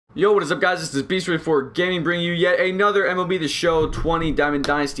Yo, what is up, guys? This is Beast44 Gaming, bringing you yet another MLB The Show 20 Diamond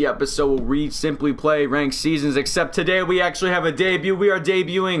Dynasty episode. We'll read Simply Play ranked seasons, except today we actually have a debut. We are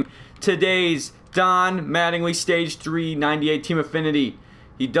debuting today's Don Mattingly Stage 3 98 Team Affinity.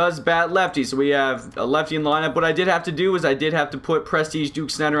 He does bat lefty, so we have a lefty in the lineup. What I did have to do is I did have to put Prestige Duke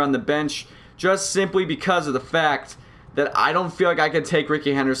Snyder on the bench, just simply because of the fact that I don't feel like I can take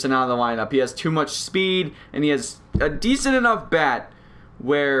Rickey Henderson out of the lineup. He has too much speed, and he has a decent enough bat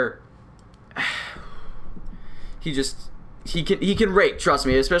where he can rake, trust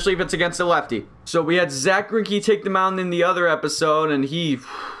me, especially if it's against a lefty. So we had Zach Greinke take the mound in the other episode, and he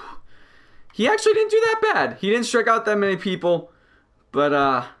actually didn't do that bad. He didn't strike out that many people, but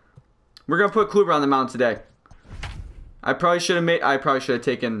we're gonna put Kluber on the mound today. I probably should have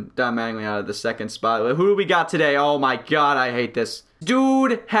taken Don Mattingly out of the second spot. Who do we got today? Oh my god, I hate this.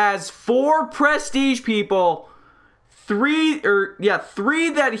 Dude has 4 prestige people. Three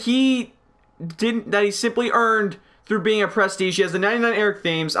that he simply earned through being a prestige. He has the 99 Eric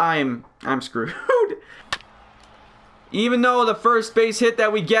Thames. I'm screwed. Even though the first base hit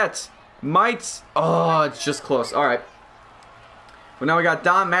that we get might, oh, it's just close. All right. Well, now we got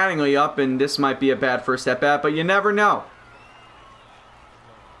Don Mattingly up, and this might be a bad first at bat, but you never know.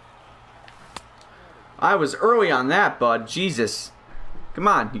 I was early on that, bud. Jesus. Come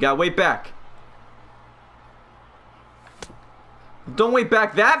on, you gotta wait back. Don't wait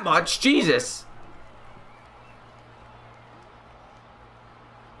back that much, Jesus.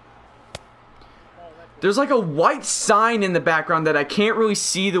 There's like a white sign in the background that I can't really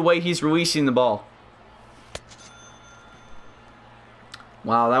see the way he's releasing the ball.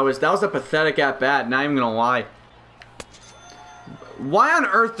 Wow, that was a pathetic at bat, not even gonna lie. Why on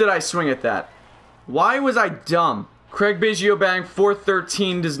earth did I swing at that? Why was I dumb? Craig Biggio batting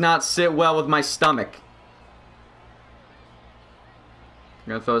 .413 does not sit well with my stomach.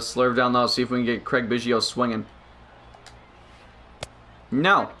 I'm gonna throw a slurve down low, see if we can get Craig Biggio swinging.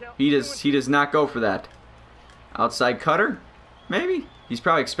 No, he does not go for that. Outside cutter? Maybe? He's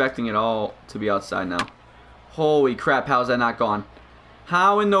probably expecting it all to be outside now. Holy crap, how's that not gone?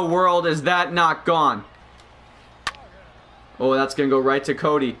 How in the world is that not gone? Oh, that's gonna go right to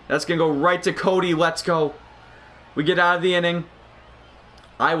Cody. That's gonna go right to Cody. Let's go. We get out of the inning.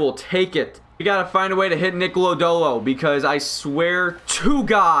 I will take it. We gotta find a way to hit Nick Lodolo, because I swear to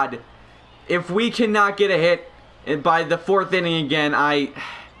God, if we cannot get a hit by the 4th inning again, I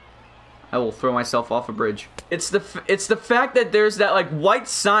will throw myself off a bridge. It's the fact that there's that like white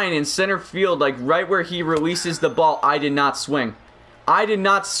sign in center field, like right where he releases the ball. I did not swing. I did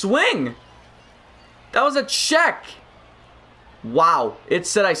not swing. That was a check. Wow, it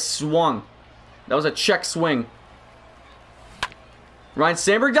said I swung. That was a check swing. Ryan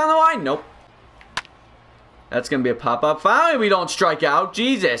Sandberg down the line? Nope. That's going to be a pop-up. Finally, we don't strike out.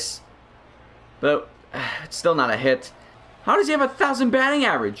 Jesus. But it's still not a hit. How does he have 1,000 batting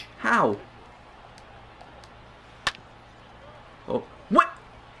average? How? Oh. What?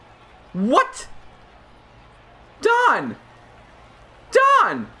 What? Don!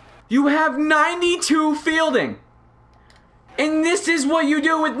 Don! You have 92 fielding. And this is what you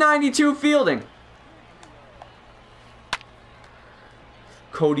do with 92 fielding.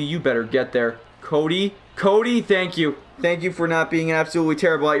 Cody, you better get there. Cody, thank you. Thank you for not being absolutely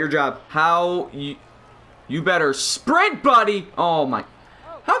terrible at your job. You better sprint, buddy. Oh my.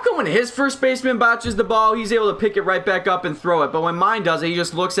 How come when his first baseman botches the ball, he's able to pick it right back up and throw it, but when mine does it, he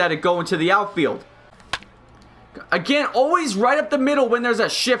just looks at it going to the outfield. Again, always right up the middle when there's a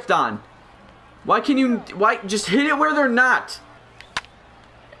shift on. Why just hit it where they're not?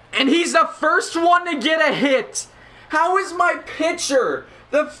 And he's the first one to get a hit. How is my pitcher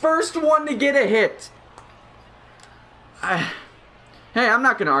the first one to get a hit? Hey, I'm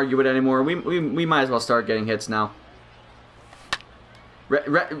not going to argue it anymore. We might as well start getting hits now. I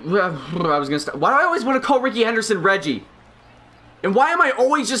was going to start. Why do I always want to call Rickey Henderson Reggie? And why am I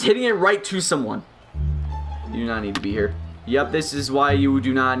always just hitting it right to someone? You do not need to be here. Yep, this is why you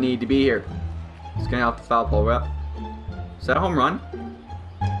do not need to be here. It's going to help the foul ball rep. Is that a home run?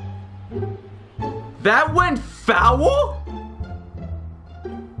 That went foul?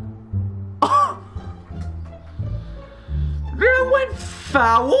 Oh. That went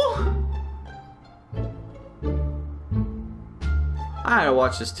foul? I gotta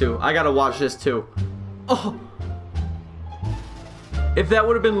watch this too. I gotta watch this too. Oh. If that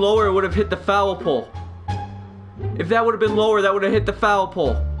would have been lower, it would have hit the foul pole. If that would have been lower, that would have hit the foul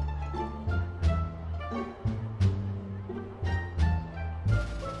pole.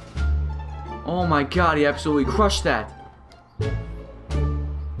 Oh my god, he absolutely crushed that.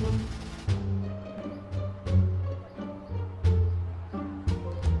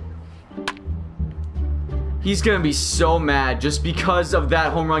 He's gonna be so mad just because of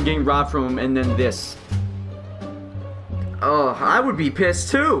that home run getting robbed from him and then this. Oh, I would be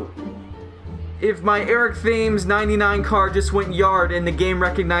pissed too. If my Eric Thames 99 card just went yard and the game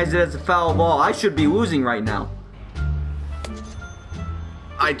recognized it as a foul ball, I should be losing right now.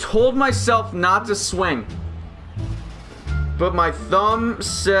 I told myself not to swing, but my thumb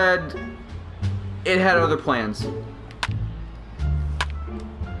said it had other plans.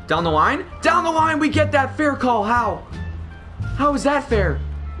 Down the line? Down the line, we get that fair call. How? How is that fair?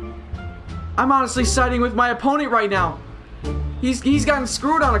 I'm honestly siding with my opponent right now. He's gotten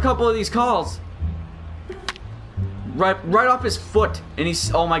screwed on a couple of these calls. Right off his foot, and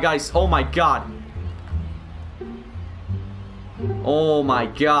he's, oh my god, oh my god. Oh my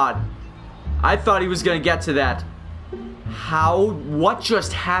god. I thought he was gonna get to that. How? What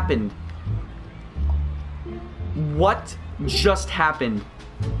just happened? What just happened?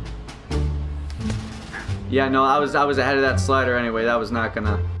 Yeah, no, I was ahead of that slider anyway. That was not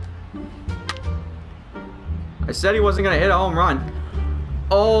gonna. I said he wasn't gonna hit a home run.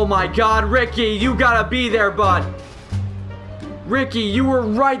 Oh my god, Ricky, you gotta be there, bud. Ricky, you were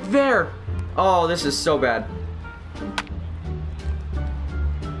right there. Oh, this is so bad.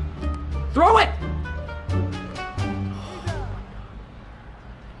 Throw it!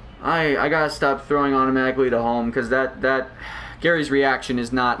 I gotta stop throwing automatically to home because that Gary's reaction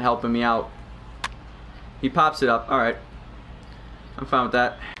is not helping me out. He pops it up. Alright. I'm fine with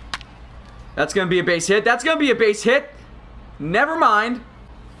that. That's gonna be a base hit. That's gonna be a base hit. Never mind.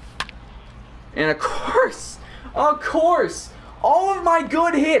 And of course, all of my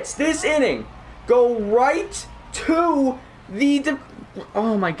good hits this inning go right to the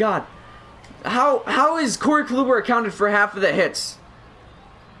oh my god. How is Corey Kluber accounted for half of the hits?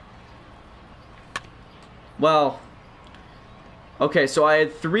 Well, okay, so I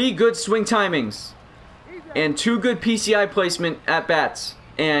had 3 good swing timings and 2 good PCI placement at bats,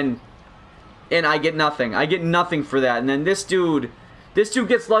 and I get nothing. I get nothing for that. And then this dude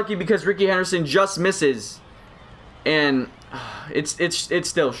gets lucky because Ricky Henderson just misses, and it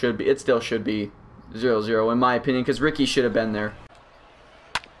still should be 0-0 in my opinion because Ricky should have been there.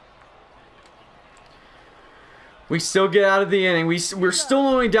 We still get out of the inning. We're still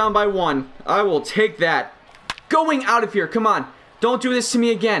only down by 1. I will take that. Going out of here. Come on. Don't do this to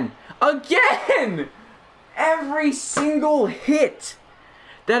me again. Again! Every single hit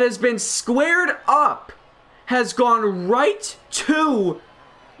that has been squared up has gone right to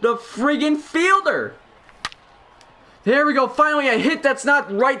the friggin' fielder. There we go. Finally, a hit that's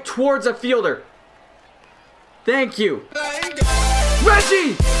not right towards a fielder. Thank you.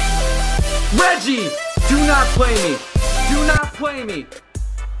 Reggie! Reggie! Do not play me. Do not play me.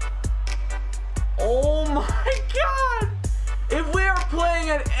 Oh my god. If we are playing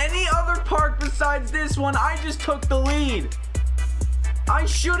at any other park besides this one, I just took the lead. I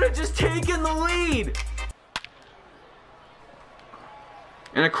should have just taken the lead.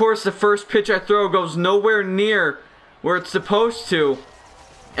 And of course, the first pitch I throw goes nowhere near where it's supposed to.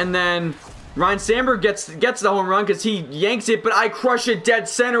 And then Ryan Sandberg gets the home run because he yanks it, but I crush it dead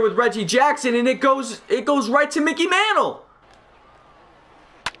center with Reggie Jackson, and it goes right to Mickey Mantle.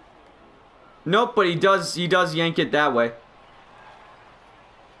 Nope, but he does yank it that way.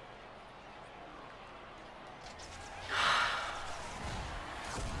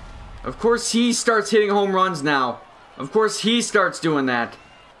 Of course he starts hitting home runs now. Of course he starts doing that.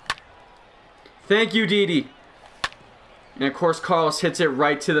 Thank you, Didi. And of course Carlos hits it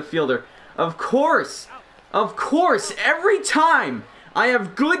right to the fielder. Of course, every time I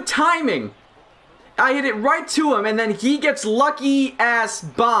have good timing, I hit it right to him, and then he gets lucky ass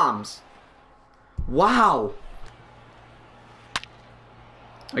bombs. Wow.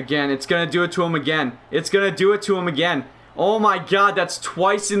 Again, it's gonna do it to him again. It's gonna do it to him again. Oh my god, that's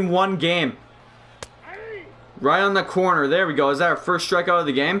twice in one game. Right on the corner. There we go. Is that our first strikeout of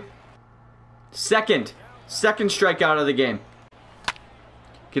the game? Second strikeout of the game.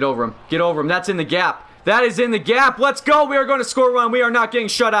 Get over him. Get over him. That's in the gap. That is in the gap. Let's go. We are going to score a run. We are not getting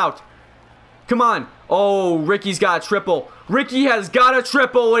shut out. Come on. Oh, Ricky's got a triple. Ricky has got a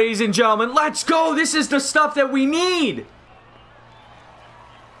triple, ladies and gentlemen. Let's go. This is the stuff that we need.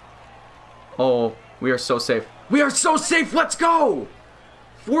 Oh, we are so safe. We are so safe. Let's go.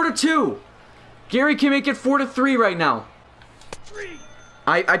 4-2. Gary can make it 4-3 right now.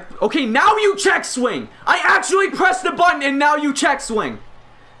 Okay, now you check swing. I actually pressed the button and now you check swing.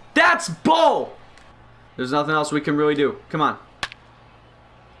 That's bull. There's nothing else we can really do. Come on.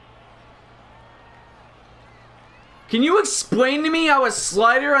 Can you explain to me how a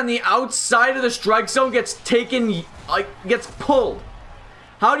slider on the outside of the strike zone gets taken, like, gets pulled?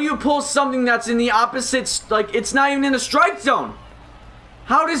 How do you pull something that's in the opposite, like, it's not even in the strike zone?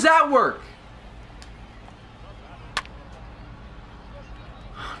 How does that work?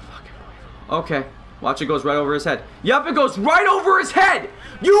 Okay, watch, it goes right over his head. Yup, it goes right over his head!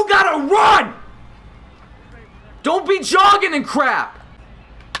 You gotta run! Don't be jogging and crap!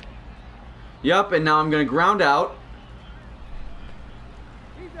 Yup, and now I'm gonna ground out.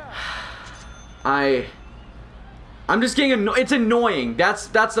 I'm just getting it's annoying. That's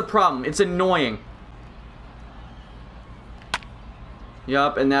the problem. It's annoying.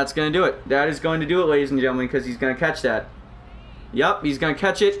 Yup, and that's gonna do it. That is going to do it, ladies and gentlemen, because he's gonna catch that. Yup, he's gonna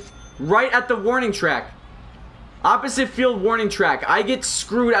catch it right at the warning track. Opposite field warning track. I get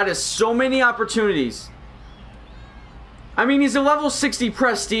screwed out of so many opportunities. I mean, he's a level 60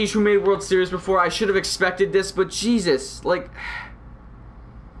 prestige who made World Series before. I should have expected this, but Jesus, like,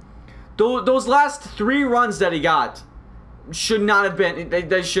 those last 3 runs that he got should not have been.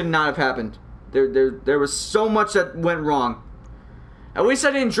 They should not have happened. There was so much that went wrong. At least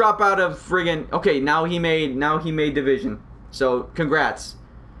I didn't drop out of friggin'. Okay, now he made division. So congrats.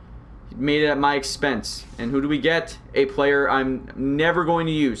 He made it at my expense. And who do we get? A player I'm never going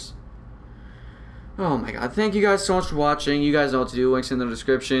to use. Oh my god. Thank you guys so much for watching. You guys know what to do. Links in the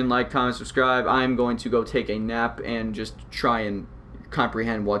description. Like, comment, subscribe. I'm going to go take a nap and just try and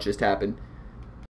comprehend what just happened.